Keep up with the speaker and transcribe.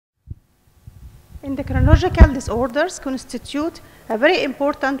Endocrinological disorders constitute a very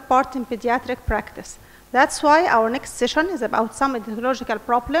important part in pediatric practice. That's why our next session is about some endocrinological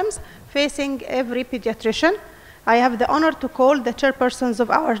problems facing every pediatrician. I have the honor to call the chairpersons of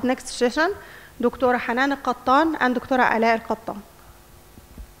our next session, Dr. Hanan Al-Qattan and Dr. Dalia Al Abdulrazzaq.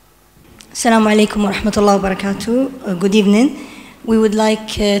 Assalamu alaikum wa rahmatullahi wa barakatuh. Good evening. We would like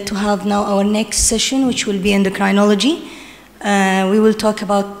to have now our next session, which will be endocrinology. We will talk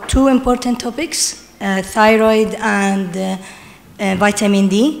about two important topics, thyroid and vitamin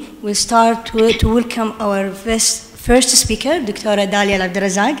D. We'll start to welcome our first speaker, Dr. Dalia Al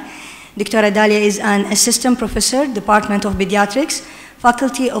Abdulrazzaq. Dr. Dalia is an assistant professor, Department of Pediatrics,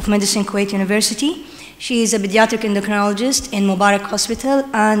 Faculty of Medicine, Kuwait University. She is a pediatric endocrinologist in Mubarak Hospital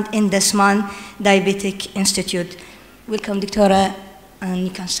and in Desman Diabetic Institute. Welcome, Doctora, and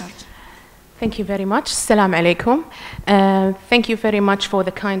you can start. Thank you very much. Assalamu alaikum. Thank you very much for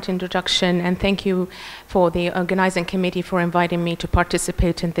the kind introduction, and thank you for the organizing committee for inviting me to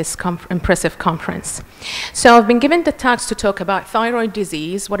participate in this impressive conference. So I've been given the task to talk about thyroid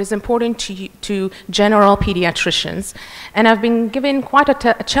disease, what is important to general pediatricians, and I've been given quite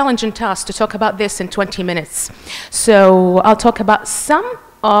a challenging task to talk about this in 20 minutes. So I'll talk about some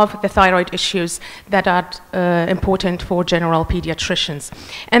of the thyroid issues that are important for general pediatricians.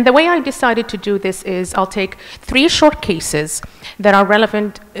 And the way I decided to do this is I'll take 3 short cases that are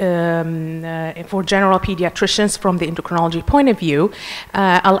relevant for general pediatricians from the endocrinology point of view.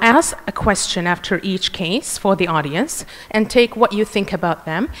 I'll ask a question after each case for the audience and take what you think about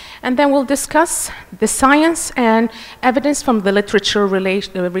them. And then we'll discuss the science and evidence from the literature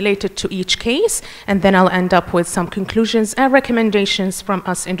related to each case. And then I'll end up with some conclusions and recommendations from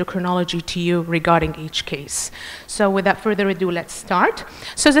us endocrinology to you regarding each case. So without further ado, let's start.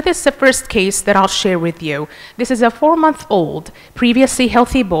 So this is the first case that I'll share with you. This is a 4-month-old, previously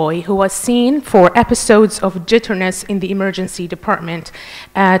healthy boy who was seen for episodes of jitterness in the emergency department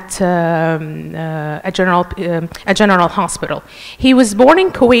at a general hospital. He was born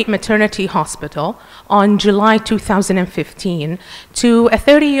in Kuwait Maternity Hospital on July 2015 to a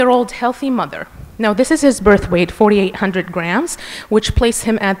 30-year-old healthy mother. Now, this is his birth weight, 4,800 grams, which placed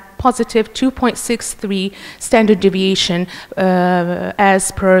him at positive 2.63 standard deviation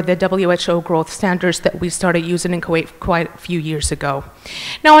as per the WHO growth standards that we started using in Kuwait quite a few years ago.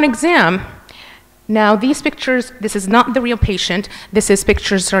 Now, on exam, now these pictures, this is not the real patient. This is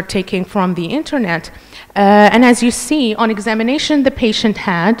pictures are taken from the internet. And as you see, on examination, the patient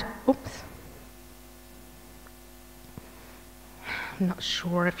had, I'm not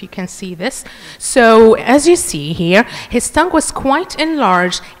sure if you can see this. So as you see here, his tongue was quite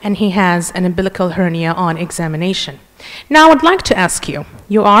enlarged and he has an umbilical hernia on examination. Now I'd like to ask you,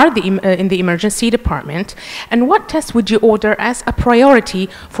 you are in the emergency department, and what test would you order as a priority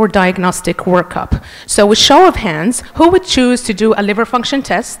for diagnostic workup? So with show of hands, who would choose to do a liver function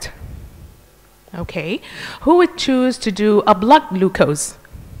test? Okay. Who would choose to do a blood glucose?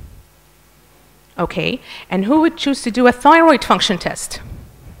 Okay, and who would choose to do a thyroid function test?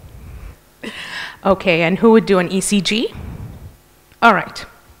 Okay, and who would do an ECG? All right.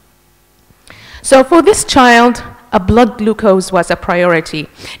 So for this child, a blood glucose was a priority.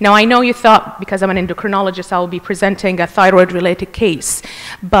 Now, I know you thought, because I'm an endocrinologist, I will be presenting a thyroid-related case.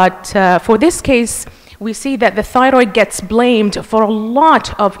 But for this case, we see that the thyroid gets blamed for a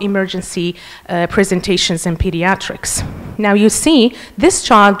lot of emergency presentations in pediatrics. Now you see, this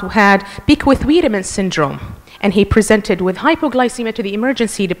child had Pickwick-Wiedemann syndrome, and he presented with hypoglycemia to the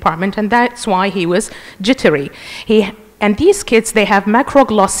emergency department, and that's why he was jittery. And these kids, they have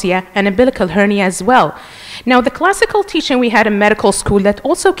macroglossia and umbilical hernia as well. Now, the classical teaching we had in medical school that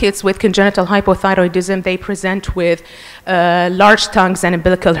also kids with congenital hypothyroidism, they present with large tongues and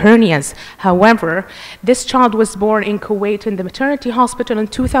umbilical hernias. However, this child was born in Kuwait in the maternity hospital in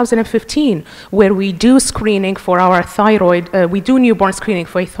 2015, where we do screening for our thyroid, we do newborn screening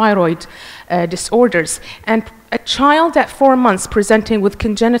for thyroid disorders. And a child at 4 months presenting with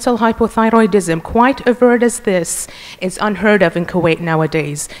congenital hypothyroidism, quite overt as this, is unheard of in Kuwait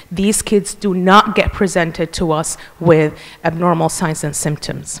nowadays. These kids do not get presented to us with abnormal signs and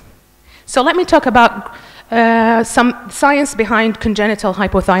symptoms. So let me talk about some science behind congenital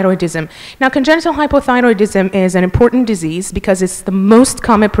hypothyroidism. Now, congenital hypothyroidism is an important disease because it's the most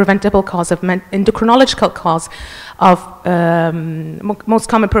common preventable cause of endocrinological cause of most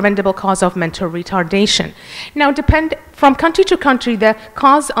common preventable cause of mental retardation. Now, from country to country, the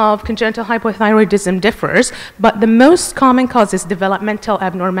cause of congenital hypothyroidism differs, but the most common cause is developmental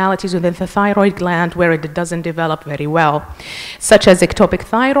abnormalities within the thyroid gland where it doesn't develop very well, such as ectopic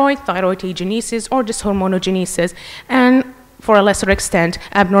thyroid, thyroid agenesis, or dyshormonogenesis. And for a lesser extent,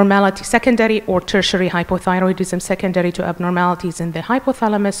 abnormality, secondary or tertiary hypothyroidism secondary to abnormalities in the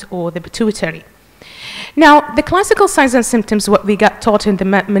hypothalamus or the pituitary. Now, the classical signs and symptoms, what we got taught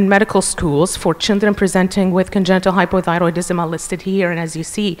in medical schools for children presenting with congenital hypothyroidism are listed here, and as you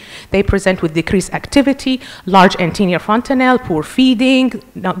see, they present with decreased activity, large anterior fontanelle, poor feeding,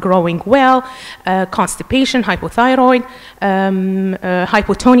 not growing well, constipation, hypothyroid,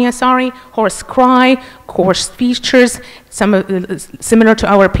 hypotonia, hoarse cry, coarse features, similar to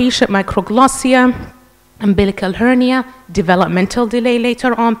our patient, microglossia, umbilical hernia, developmental delay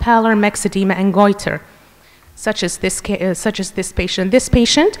later on, pallor, myxedema, and goiter. Such as this patient. This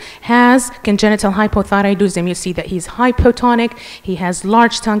patient has congenital hypothyroidism. You see that he's hypotonic, he has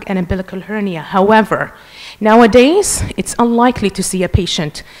large tongue and umbilical hernia. However, nowadays, it's unlikely to see a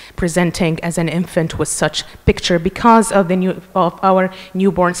patient presenting as an infant with such picture because of our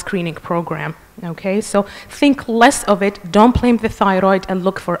newborn screening program. Okay, so think less of it, don't blame the thyroid, and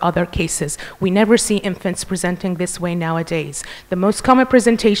look for other cases. We never see infants presenting this way nowadays. The most common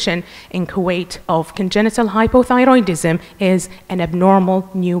presentation in Kuwait of congenital hypothyroidism is an abnormal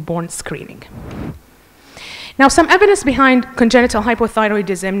newborn screening. Now, some evidence behind congenital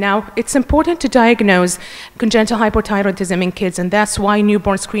hypothyroidism. Now, it's important to diagnose congenital hypothyroidism in kids, and that's why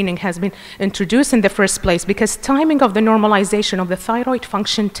newborn screening has been introduced in the first place, because timing of the normalization of the thyroid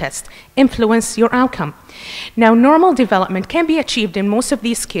function test influences your outcome. Now, normal development can be achieved in most of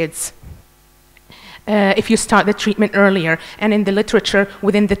these kids if you start the treatment earlier. And in the literature,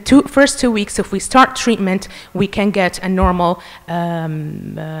 within the first 2 weeks, if we start treatment, we can get a normal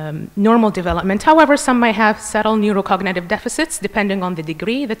development. However, some may have subtle neurocognitive deficits, depending on the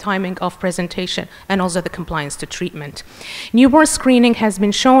degree, the timing of presentation, and also the compliance to treatment. Newborn screening has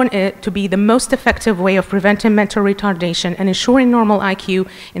been shown to be the most effective way of preventing mental retardation and ensuring normal IQ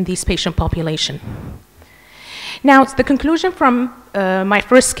in these patient population. Now, it's the conclusion from my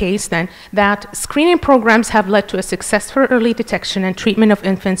first case then, that screening programs have led to a successful early detection and treatment of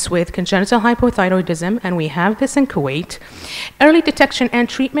infants with congenital hypothyroidism, and we have this in Kuwait. Early detection and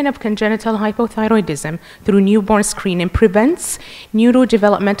treatment of congenital hypothyroidism through newborn screening prevents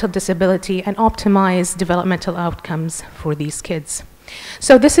neurodevelopmental disability and optimizes developmental outcomes for these kids.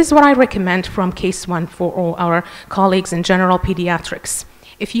 So this is what I recommend from case 1 for all our colleagues in general pediatrics.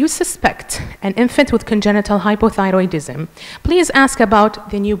 If you suspect an infant with congenital hypothyroidism, please ask about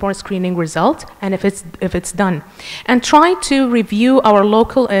the newborn screening result and if it's done. And try to review our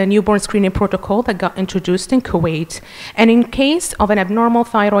local newborn screening protocol that got introduced in Kuwait. And in case of an abnormal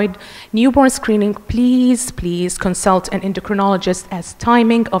thyroid newborn screening, please consult an endocrinologist, as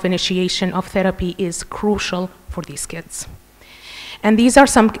timing of initiation of therapy is crucial for these kids. And these are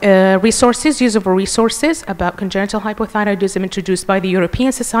some usable resources about congenital hypothyroidism introduced by the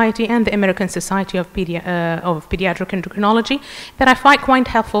European Society and the American Society of Pediatric Endocrinology that I find quite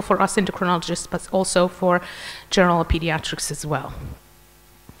helpful for us endocrinologists, but also for general pediatrics as well.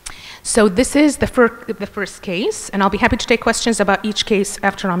 So this is the first case, and I'll be happy to take questions about each case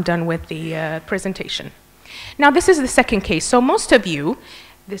after I'm done with the presentation. Now, this is the second case. So most of you,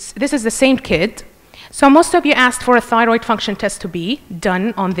 this is the same kid. So most of you asked for a thyroid function test to be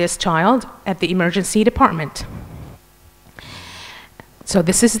done on this child at the emergency department. So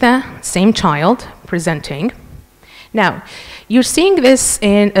this is the same child presenting. Now, you're seeing this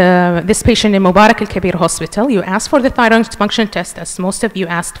in this patient in Mubarak Al-Kabir Hospital. You asked for the thyroid function test, as most of you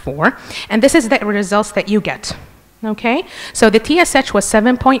asked for, and this is the results that you get. Okay, so the TSH was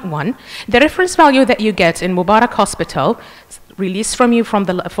 7.1. The reference value that you get in Mubarak Hospital, released from you from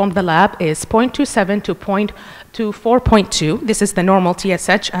the lab, is 0.27 to 4.2. This is the normal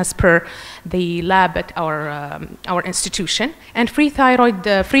TSH as per the lab at our institution. And free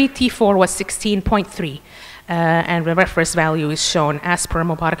T4 was 16.3. And the reference value is shown as per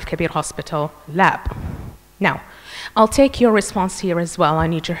Mubarak Kabir Hospital lab. Now, I'll take your response here as well. I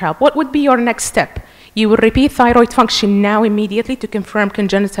need your help. What would be your next step? You will repeat thyroid function now immediately to confirm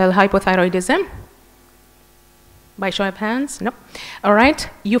congenital hypothyroidism? By show of hands? No. All right.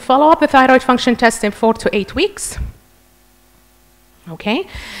 You follow up the thyroid function test in 4 to 8 weeks. Okay.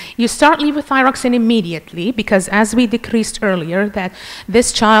 You start levothyroxine immediately, because as we decreased earlier, that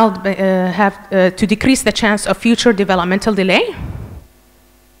this child have to decrease the chance of future developmental delay.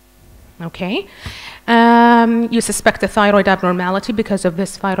 Okay. You suspect a thyroid abnormality because of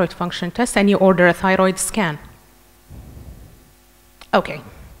this thyroid function test, and you order a thyroid scan. Okay.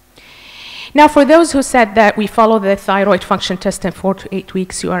 Now, for those who said that we follow the thyroid function test in 4 to 8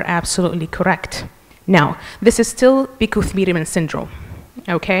 weeks, you are absolutely correct. Now, this is still Bikuth-Biermann syndrome,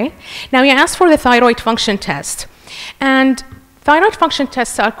 okay? Now, you asked for the thyroid function test, and Thyroid function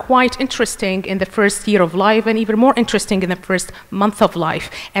tests are quite interesting in the first year of life and even more interesting in the first month of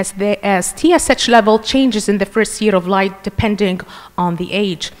life as TSH level changes in the first year of life depending on the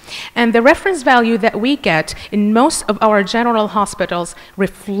age. And the reference value that we get in most of our general hospitals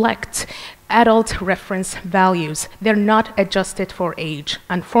reflect adult reference values. They're not adjusted for age,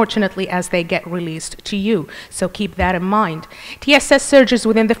 unfortunately, as they get released to you. So keep that in mind. TSS surges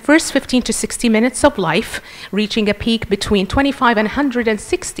within the first 15 to 60 minutes of life, reaching a peak between 25 and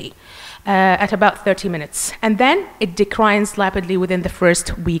 160 at about 30 minutes. And then it declines rapidly within the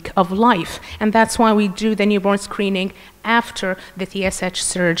first week of life. And that's why we do the newborn screening after the TSH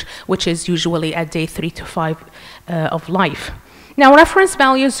surge, which is usually at day 3 to 5 of life. Now, reference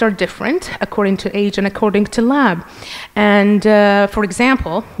values are different according to age and according to lab. And for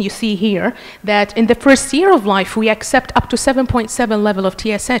example, you see here that in the first year of life, we accept up to 7.7 level of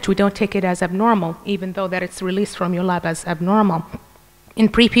TSH. We don't take it as abnormal, even though that it's released from your lab as abnormal. In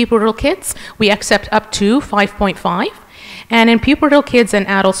prepubertal kids, we accept up to 5.5. And in pubertal kids and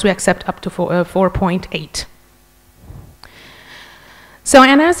adults, we accept up to 4.8. So,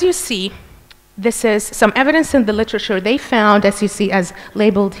 and as you see, this is some evidence in the literature they found, as you see, as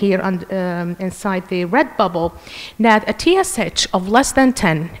labeled here inside the red bubble, that a TSH of less than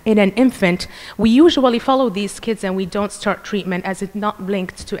 10 in an infant, we usually follow these kids and we don't start treatment as it's not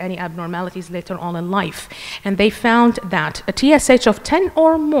linked to any abnormalities later on in life. And they found that a TSH of 10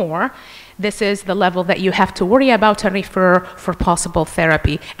 or more, this is the level that you have to worry about and refer for possible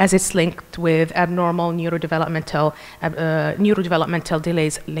therapy, as it's linked with abnormal neurodevelopmental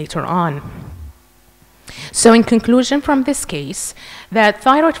delays later on. So in conclusion from this case, that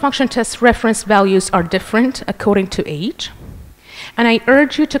thyroid function test reference values are different according to age. And I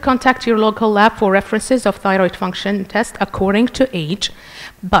urge you to contact your local lab for references of thyroid function test according to age.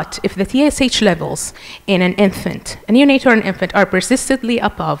 But if the TSH levels in an infant, a neonatal or an infant, are persistently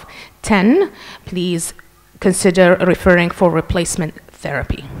above 10, please consider referring for replacement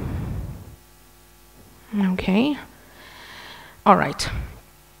therapy. Okay. All right.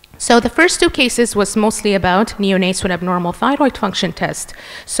 So the first two cases was mostly about neonates with abnormal thyroid function test.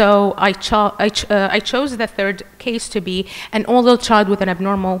 So I chose the third case to be an older child with an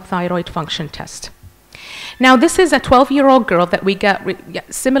abnormal thyroid function test. Now this is a 12-year-old girl that we got,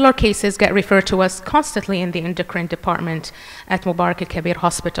 similar cases get referred to us constantly in the endocrine department at Mubarak Al-Kabir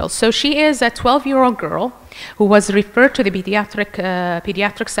Hospital. So she is a 12-year-old girl who was referred to the pediatrics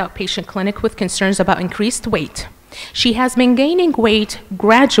outpatient clinic with concerns about increased weight. She has been gaining weight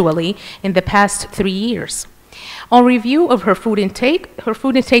gradually in the past 3 years. On review of her food intake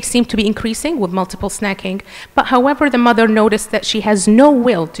seemed to be increasing with multiple snacking, but however, the mother noticed that she has no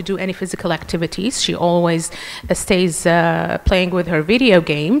will to do any physical activities. She always stays playing with her video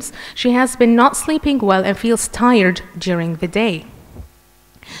games. She has been not sleeping well and feels tired during the day.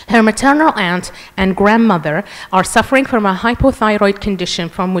 Her maternal aunt and grandmother are suffering from a hypothyroid condition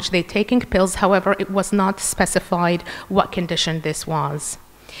from which they're taking pills. However, it was not specified what condition this was.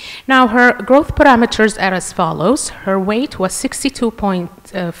 Now, her growth parameters are as follows. Her weight was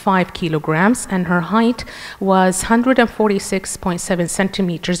 62.5 kilograms and her height was 146.7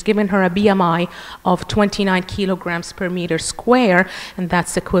 centimeters, giving her a BMI of 29 kilograms per meter square, and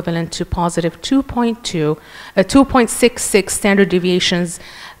that's equivalent to positive 2.66 standard deviations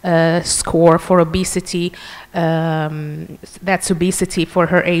score for obesity. That's obesity for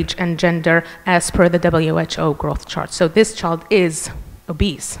her age and gender as per the WHO growth chart. So this child is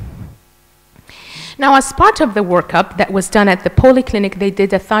obese. Now, as part of the workup that was done at the polyclinic, they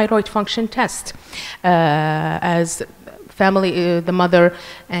did a thyroid function test. As family, the mother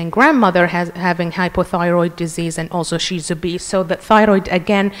and grandmother having hypothyroid disease, and also she's obese. So the thyroid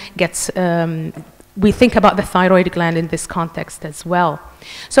again gets, we think about the thyroid gland in this context as well.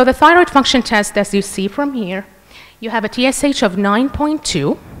 So the thyroid function test, as you see from here, you have a TSH of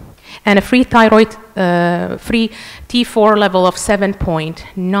 9.2 and a free thyroid, free T4 level of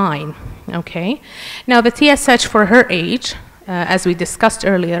 7.9. Okay. Now the TSH for her age, as we discussed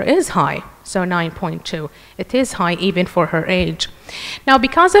earlier, is high. So 9.2. It is high even for her age. Now,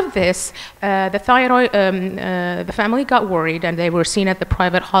 because of this, the family got worried, and they were seen at the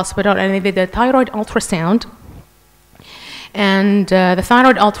private hospital, and they did a thyroid ultrasound. And the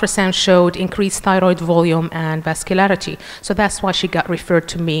thyroid ultrasound showed increased thyroid volume and vascularity. So that's why she got referred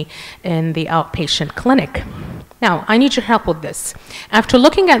to me in the outpatient clinic. Now, I need your help with this. After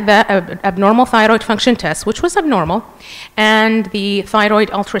looking at the abnormal thyroid function test, which was abnormal, and the thyroid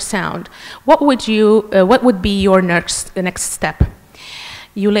ultrasound, what would be your next step?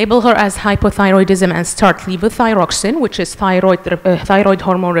 You label her as hypothyroidism and start levothyroxine, which is thyroid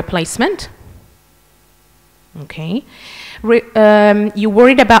hormone replacement. Okay. You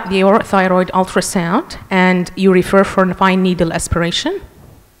worried about your thyroid ultrasound and you refer for a fine needle aspiration.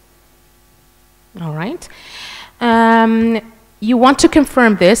 All right. You want to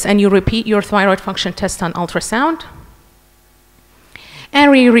confirm this and you repeat your thyroid function test on ultrasound.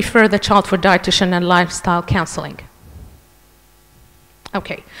 And we refer the child for dietitian and lifestyle counseling.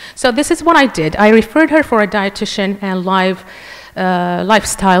 Okay, so this is what I did. I referred her for a dietitian and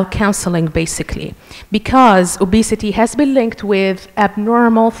lifestyle counseling, basically, because obesity has been linked with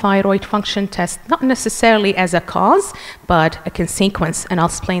abnormal thyroid function tests, not necessarily as a cause, but a consequence, and I'll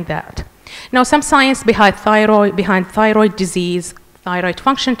explain that. Now, some science behind thyroid disease, thyroid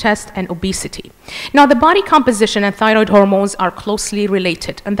function test, and obesity. Now, the body composition and thyroid hormones are closely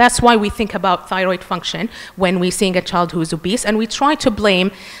related, and that's why we think about thyroid function when we're seeing a child who's obese, and we try to blame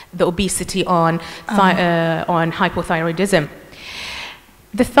the obesity on hypothyroidism.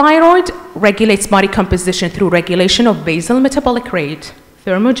 The thyroid regulates body composition through regulation of basal metabolic rate,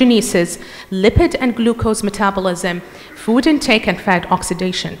 thermogenesis, lipid and glucose metabolism, food intake, and fat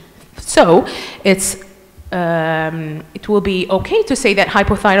oxidation. So it will be okay to say that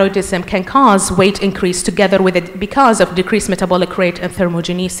hypothyroidism can cause weight increase together with it because of decreased metabolic rate and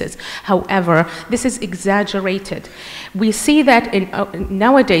thermogenesis. However, this is exaggerated. We see that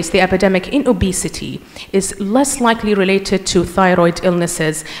nowadays the epidemic in obesity is less likely related to thyroid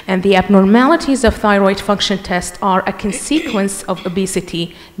illnesses, and the abnormalities of thyroid function tests are a consequence of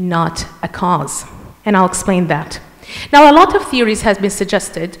obesity, not a cause. And I'll explain that. Now, a lot of theories have been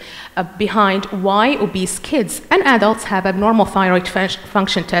suggested behind why obese kids and adults have abnormal thyroid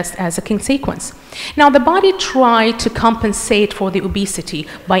function tests as a consequence. Now, the body tried to compensate for the obesity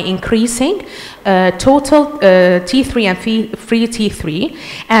by increasing total T3 and free T3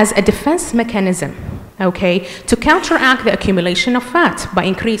 as a defense mechanism, okay, to counteract the accumulation of fat by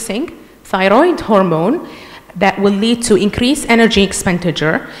increasing thyroid hormone that will lead to increased energy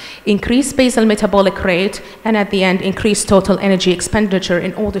expenditure, increased basal metabolic rate, and at the end, increased total energy expenditure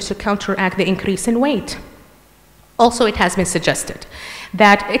in order to counteract the increase in weight. Also, it has been suggested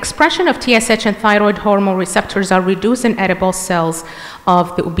that expression of TSH and thyroid hormone receptors are reduced in edible cells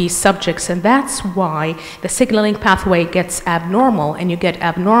of the obese subjects, and that's why the signaling pathway gets abnormal, and you get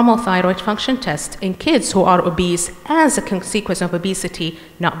abnormal thyroid function tests in kids who are obese as a consequence of obesity,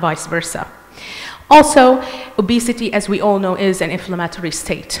 not vice versa. Also, obesity, as we all know, is an inflammatory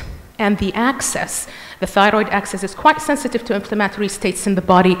state. And the thyroid axis is quite sensitive to inflammatory states in the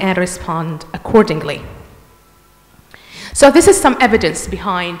body and respond accordingly. So this is some evidence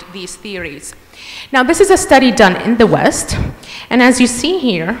behind these theories. Now, this is a study done in the West. And as you see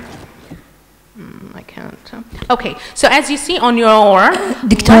here, I can't. Okay, so as you see on your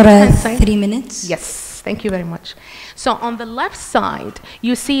Doctora, 3 minutes. Yes, thank you very much. So on the left side,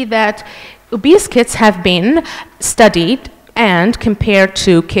 you see that obese kids have been studied and compared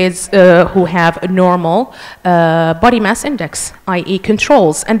to kids who have a normal body mass index, i.e.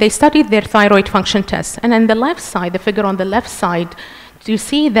 controls, and they studied their thyroid function tests. And on the left side, the figure on the left side, you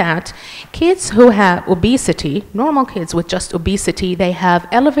see that kids who have obesity, normal kids with just obesity, they have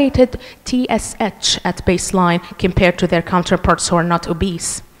elevated TSH at baseline compared to their counterparts who are not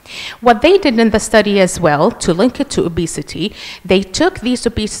obese. What they did in the study as well, to link it to obesity, they took these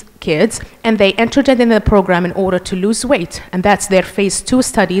obese kids and they entered it in the program in order to lose weight. And that's their phase 2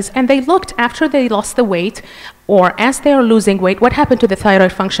 studies. And they looked after they lost the weight, or as they are losing weight, what happened to the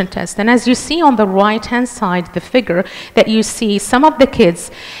thyroid function test. And as you see on the right-hand side, the figure that you see, some of the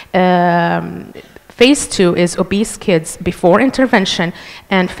kids, phase 2 is obese kids before intervention,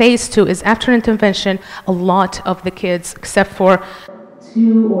 and phase 2 is after intervention. A lot of the kids, except for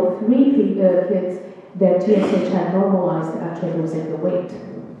 2 or 3 kids, their TSH had normalized after losing the weight.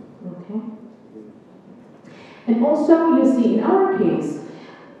 Okay. And also, you see, in our case,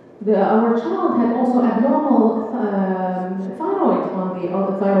 our child had also abnormal thyroid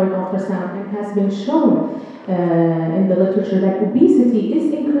on the thyroid ultrasound, and has been shown in the literature that obesity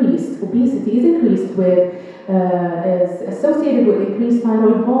is increased. Obesity is increased with, is associated with increased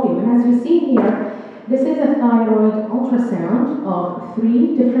thyroid volume. And as you see here, this is a thyroid ultrasound of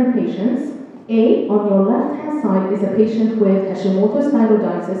 3 different patients. A, on your left-hand side, is a patient with Hashimoto's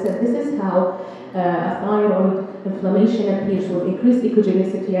thyroiditis, and this is how a thyroid inflammation appears with increased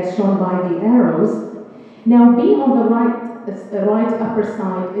echogenicity as shown by the arrows. Now, B on the right upper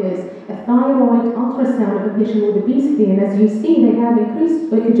side is a thyroid ultrasound of a patient with obesity, and as you see, they have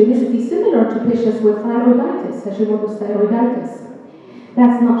increased echogenicity similar to patients with thyroiditis, Hashimoto's thyroiditis.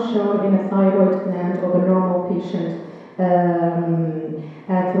 That's not shown in a thyroid gland of a normal patient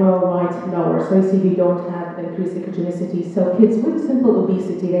at row right lower. So you see we don't have increased echogenicity. So kids with simple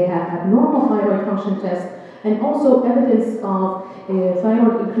obesity, they have abnormal thyroid function tests And also evidence of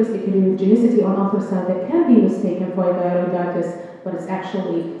thyroid increased echogenicity on ultrasound that can be mistaken for thyroiditis, but it's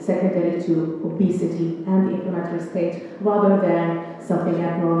actually secondary to obesity and the inflammatory state rather than something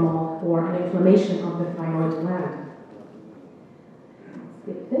abnormal or an inflammation of the thyroid gland.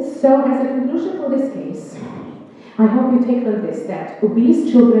 So as a conclusion for this case, I hope you take from this that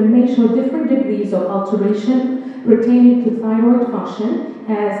obese children may show different degrees of alteration pertaining to thyroid function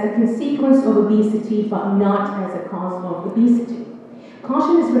as a consequence of obesity, but not as a cause of obesity.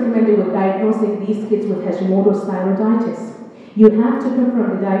 Caution is recommended with diagnosing these kids with Hashimoto's thyroiditis. You have to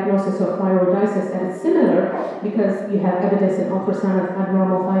confirm the diagnosis of thyroiditis, and it's similar because you have evidence in ultrasound of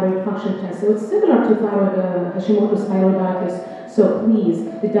abnormal thyroid function test. So it's similar to Hashimoto's thyroiditis. So please,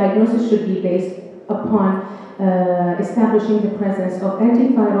 the diagnosis should be based upon establishing the presence of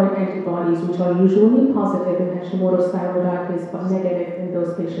anti-thyroid antibodies, which are usually positive in Hashimoto's thyroiditis, but negative in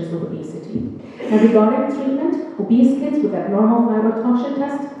those patients with obesity. And regarding treatment, obese kids with abnormal thyroid function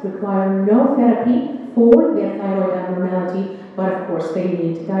test require no therapy for their thyroid abnormality, but of course they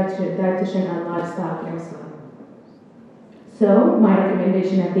need dietitian and lifestyle counseling. So my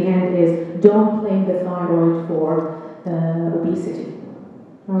recommendation at the end is don't blame the thyroid for obesity.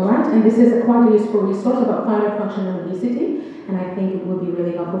 All right, and this is quite a useful resource about thyroid function and obesity, and I think it would be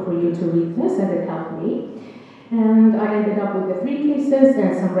really helpful for you to read this, and it helped me. And I ended up with the 3 cases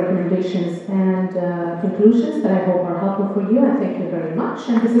and some recommendations and conclusions that I hope are helpful for you, and thank you very much.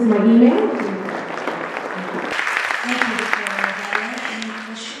 And this is my email.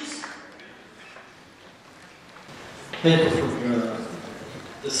 Thank you for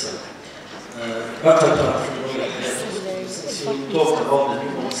this background from Royal Health. Since you talked about the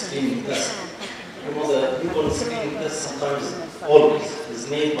newborn screening test, you know the newborn screening test sometimes always is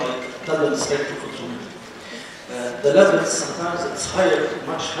made by tandem spectrophotometry. The levels sometimes it's higher,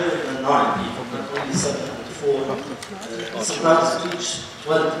 much higher than 9, even not only 7 and 4, but sometimes it reaches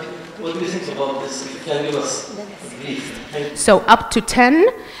 20. What do you think about this? If you can give us a brief. So up to 10,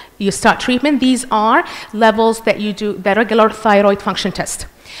 you start treatment. These are levels that you do the regular thyroid function test.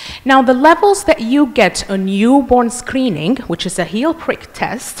 Now, the levels that you get on newborn screening, which is a heel prick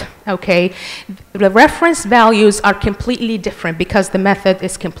test, okay, the reference values are completely different because the method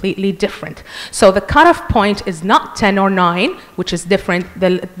is completely different. So the cutoff point is not 10 or 9, which is different.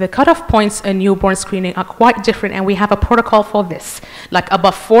 The cutoff points in newborn screening are quite different, and we have a protocol for this. Like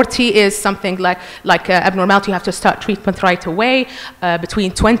above 40 is something like abnormality, you have to start treatment right away.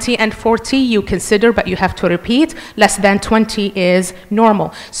 Between 20 and 40 you consider, but you have to repeat. Less than 20 is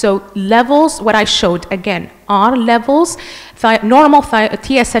normal. So levels, what I showed again, are levels, normal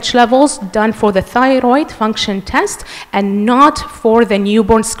TSH levels done for the thyroid function test and not for the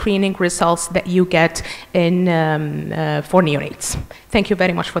newborn screening results that you get in, for neonates. Thank you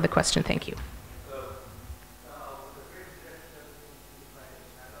very much for the question. Thank you.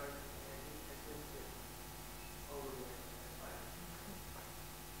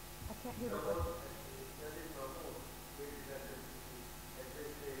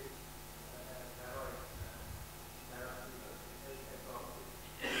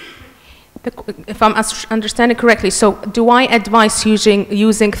 If I'm understanding correctly, so do I advise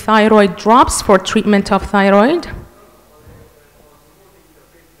using thyroid drops for treatment of thyroid?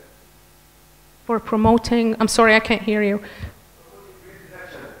 For promoting, I'm sorry, I can't hear you.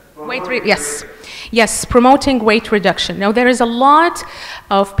 Yes. Yes, promoting weight reduction. Now, there is a lot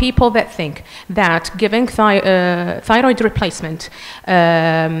of people that think that giving thyroid replacement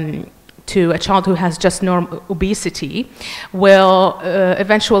to a child who has just normal obesity will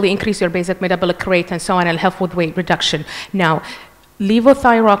eventually increase your basic metabolic rate and so on and help with weight reduction. Now,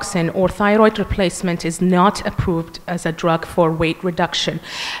 levothyroxine or thyroid replacement is not approved as a drug for weight reduction.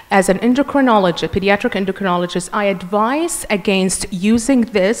 As an endocrinologist, pediatric endocrinologist, I advise against using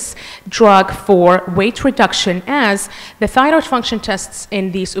this drug for weight reduction, as the thyroid function tests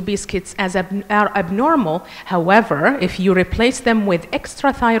in these obese kids are abnormal. However, if you replace them with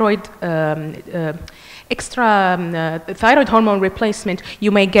extra thyroid thyroid hormone replacement,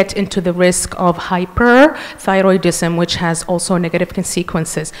 you may get into the risk of hyperthyroidism, which has also negative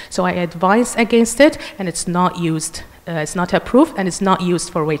consequences. So I advise against it, and it's not used, it's not approved, and it's not used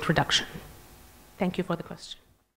for weight reduction. Thank you for the question.